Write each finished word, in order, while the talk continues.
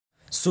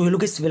So hello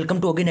guys,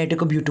 welcome to again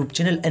iTechHub YouTube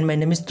channel and my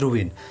name is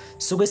Dhruvin.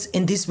 So guys,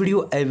 in this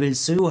video I will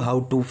show you how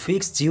to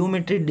fix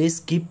geometry days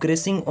keep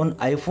crashing on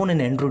iPhone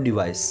and Android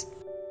device.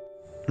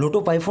 Lot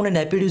of iPhone and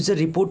iPad user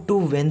report to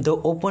when the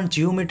open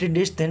geometry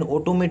dash then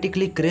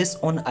automatically crash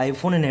on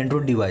iPhone and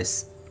Android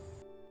device.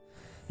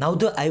 Now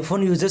the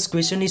iPhone users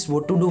question is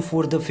what to do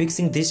for the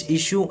fixing this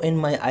issue in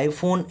my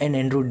iPhone and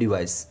Android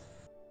device.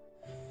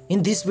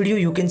 In this video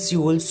you can see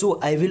also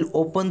I will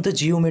open the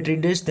geometry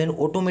dash then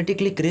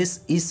automatically crash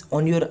is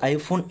on your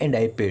iPhone and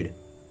iPad.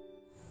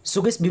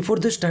 So guys, before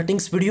the starting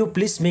this video,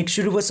 please make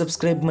sure you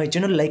subscribe my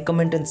channel, like,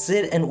 comment and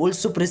share, and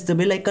also press the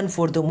bell icon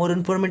for the more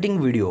informative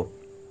video.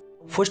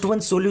 First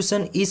one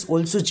solution is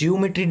also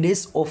geometry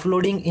dash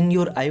offloading in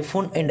your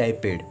iPhone and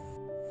iPad.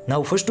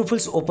 Now first of all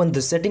open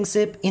the settings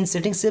app. In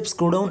settings app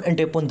scroll down and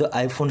tap on the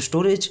iPhone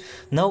storage.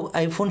 Now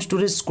iPhone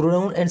storage scroll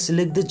down and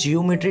select the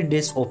geometry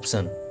dash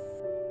option.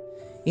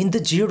 In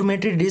the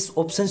geometry dash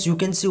options you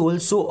can see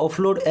also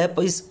offload app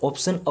is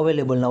option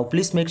available. Now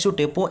please make sure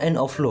tap on and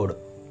offload.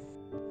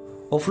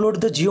 Offload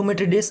the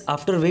geometry dash,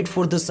 after wait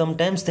for the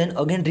sometimes then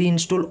again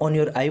reinstall on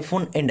your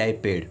iPhone and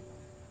iPad.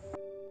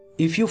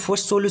 If your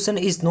first solution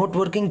is not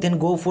working then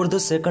go for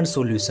the second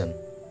solution.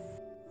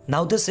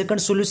 Now the second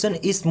solution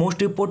is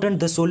most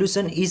important. The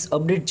solution is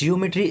update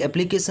geometry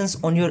applications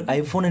on your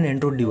iPhone and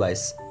Android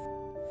device.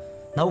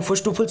 Now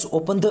first of all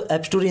open the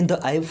App Store in the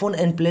iPhone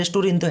and Play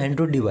Store in the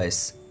Android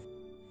device.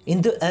 In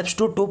the App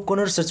Store top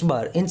corner search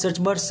bar, in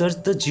search bar search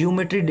the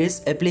geometry dash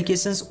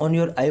applications on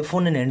your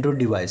iPhone and Android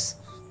device.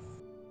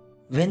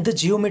 When the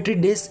geometry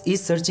dash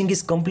is searching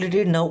is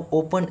completed, now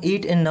open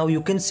it and now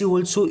you can see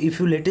also if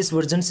your latest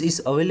versions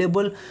is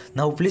available.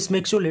 Now please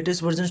make sure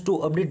latest versions to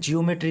update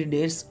geometry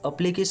dash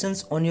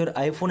applications on your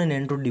iPhone and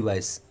Android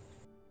device.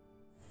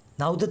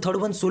 Now the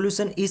third one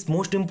solution is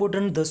most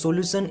important. The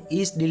solution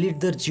is delete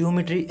the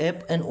geometry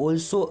app and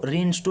also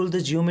reinstall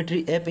the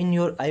geometry app in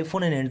your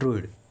iPhone and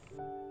Android.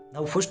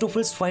 Now first of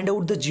all find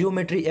out the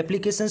geometry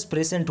applications,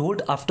 press and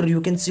hold. After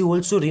you can see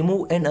also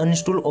remove and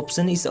uninstall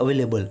option is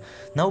available.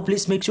 Now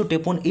please make sure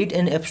tap on it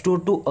and App Store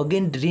to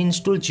again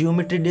reinstall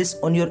geometry dash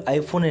on your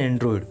iPhone and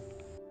Android.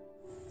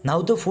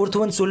 Now the fourth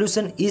one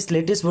solution is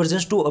latest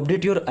versions to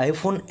update your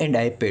iPhone and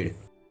iPad.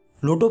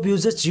 Lot of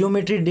users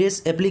geometry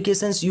dash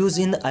applications use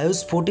in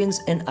iOS 14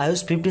 and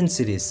iOS 15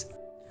 series.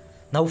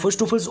 Now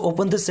first of all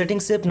open the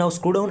settings app. Now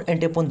scroll down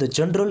and tap on the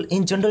general.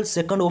 In general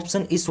second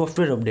option is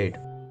software update.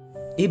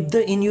 If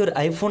the in your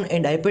iPhone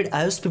and iPad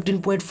iOS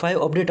 15.5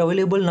 update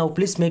available, now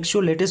please make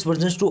sure latest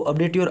versions to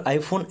update your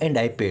iPhone and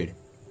iPad.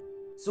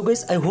 So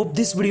guys, I hope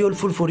this video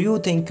helpful for you.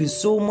 Thank you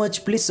so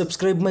much. Please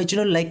subscribe my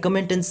channel, like,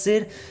 comment and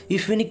share.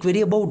 If any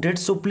query about that,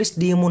 so please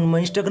DM on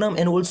my Instagram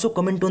and also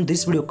comment on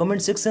this video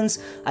comment sections.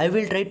 I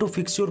will try to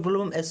fix your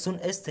problem as soon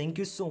as. Thank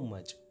you so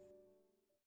much.